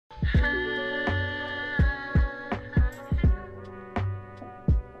No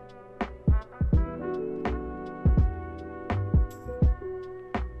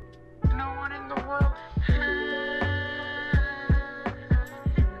one in the world.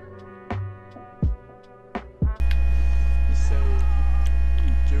 You say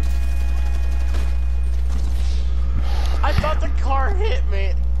you do. I thought the car hit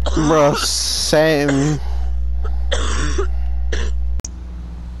me. Bro, same. Have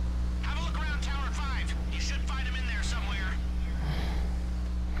a look around Tower 5. You should find him in there somewhere.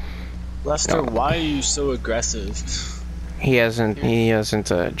 Lester, why are you so aggressive? He hasn't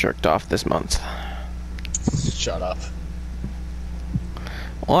jerked off this month. Shut up.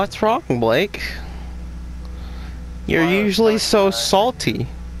 What's wrong, Blake? You're usually so salty.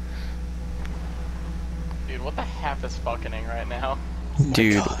 Dude, what the heck is fucking right now?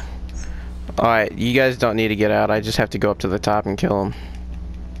 Dude. Alright, you guys don't need to get out. I just have to go up to the top and kill him.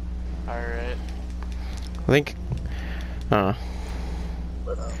 Alright. I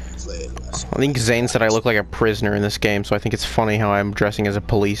think Zane said I look like a prisoner in this game, so I think it's funny how I'm dressing as a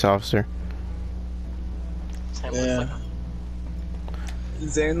police officer. Yeah.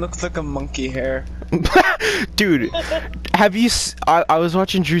 Zane looks like a monkey hair. Dude, have you I was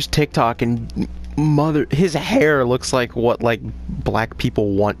watching Drew's TikTok and his hair looks like what like black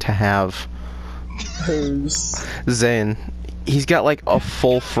people want to have. Who's? Zane. He's got like a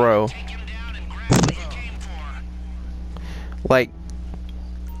full fro. Like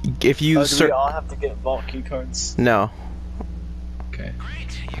if you do we all have to get vault key cards? No. Okay.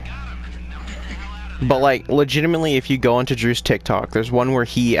 But like legitimately if you go into Drew's TikTok, there's one where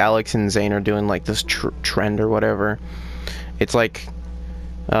he, Alex, and Zane are doing like this trend or whatever. It's like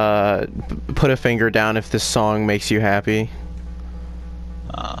put a finger down if this song makes you happy.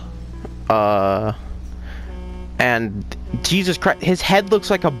 And Jesus Christ, his head looks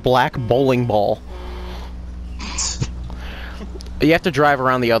like a black bowling ball. You have to drive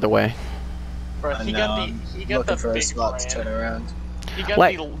around the other way. Bro, he got the for a big spot to turn brain. around. He got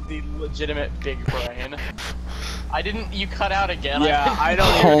Like- the legitimate big brain. You cut out again. Yeah, I don't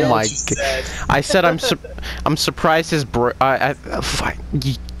even Oh know my what you said. I said I'm surprised his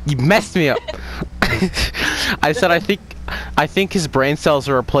you messed me up. I said I think his brain cells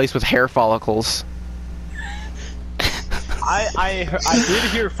are replaced with hair follicles. I did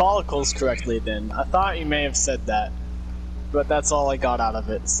hear follicles correctly then. I thought you may have said that. But that's all I got out of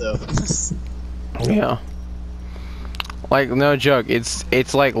it, so. Yeah. Like no joke,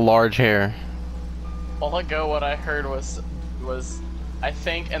 it's like large hair. All ago, what I heard was I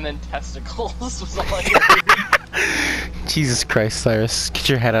think, and then testicles was all I heard. Jesus Christ, Cyrus, get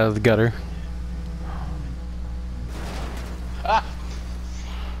your head out of the gutter. Ah.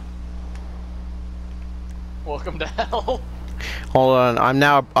 Welcome to hell. Hold on,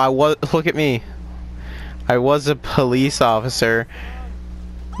 look at me. I was a police officer.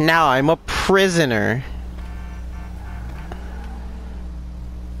 Now I'm a prisoner.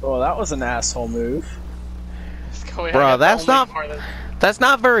 Well, that was an asshole move. Bro, that's not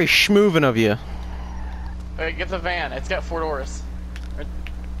very schmoovin' of you. Wait, get the van. It's got 4 doors.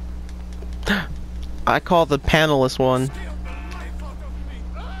 I call the panelist one.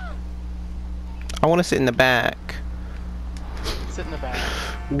 I want to sit in the back. Sit in the back.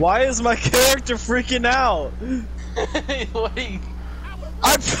 Why is my character freaking out? Wait.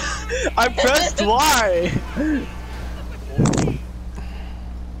 I pressed Y.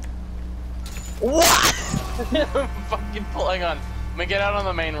 What? Fucking pulling on. I'm gonna get out on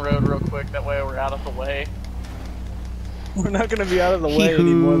the main road real quick. That way we're out of the way. We're not gonna be out of the way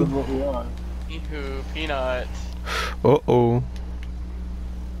any more than what we are. Eehoo, peanut. Uh-oh.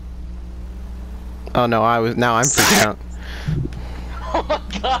 Oh no, now I'm freaking out. Oh my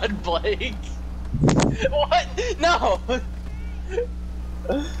god, Blake! What? No!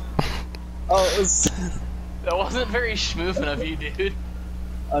 Oh, it was... That wasn't very schmoofing of you, dude.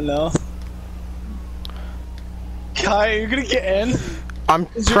 I know. Kai, you're gonna get in? I'm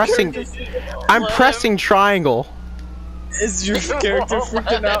pressing triangle. Is your character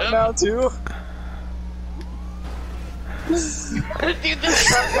freaking out now too? Dude, this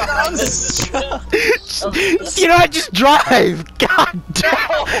truck behind us. You know, I just drive. God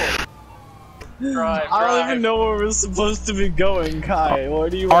damn. Drive, I don't drive. even know where we're supposed to be going, Kai. Where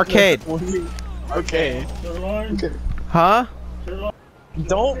do you Arcade. Okay. Huh?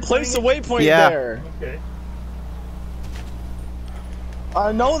 Don't place a waypoint Yeah. there. Okay.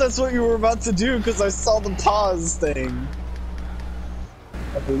 I know that's what you were about to do because I saw the pause thing.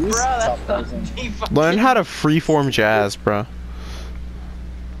 Bro, that's not deep. Learn how to freeform jazz, bro.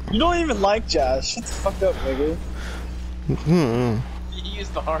 You don't even like jazz. Shut the fuck up, nigga. You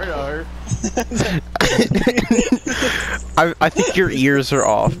used the hard R. I think your ears are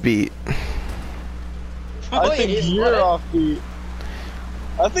offbeat. I think Wait, you're what? off beat.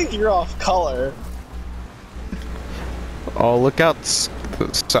 I think you're off color. Oh, look out!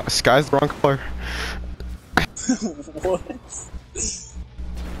 Sky's the wrong color. What?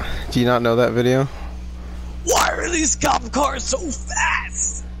 Do you not know that video? Why are these cop cars so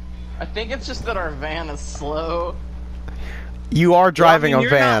fast? I think it's just that our van is slow. You are driving Robin, a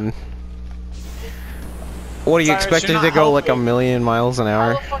you're van. What are you Cyrus, expected you're to not go like a helping. million miles an How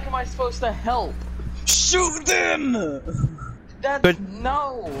hour? the fuck am I supposed to help? Shoot them! That's But-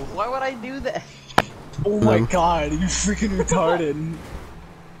 no. Why would I do that? Oh my god, you freaking retarded.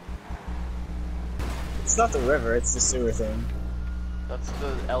 It's not the river, it's the sewer thing. That's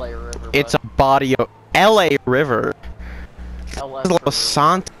the LA River. It's a body of LA River. LS Los River.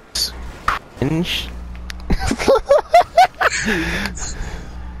 Santos. Cringe.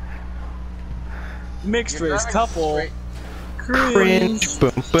 Mixed You're race driving couple. straight- Cringe.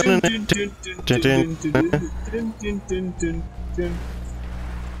 Boom, boom,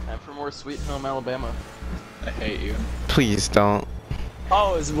 Time for more Sweet Home Alabama. I hate you. Please don't.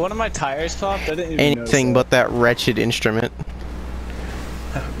 Oh, is one of my tires popped? I didn't even Anything but that wretched instrument.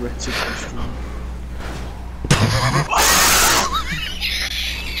 but wretched instrument.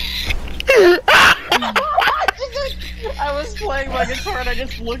 I was playing my guitar and I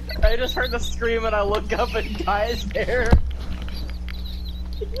just heard the scream and I look up and Guy's there.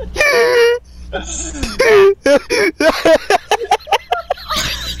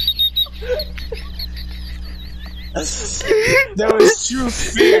 There was true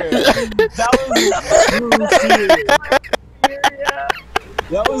fear. That was true fear.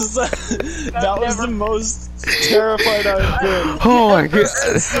 That was the most terrified I've been Oh my god.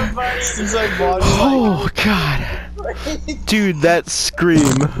 since I bought it. Oh god. Dude, that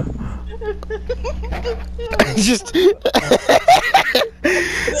scream. Just.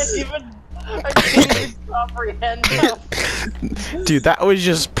 I can't even comprehend how. Dude, that was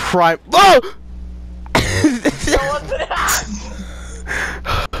just prime. Oh!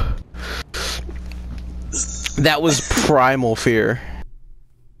 That was primal fear.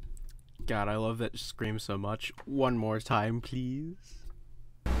 God, I love that scream so much. One more time, please.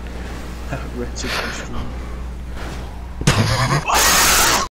 Wretched instrument.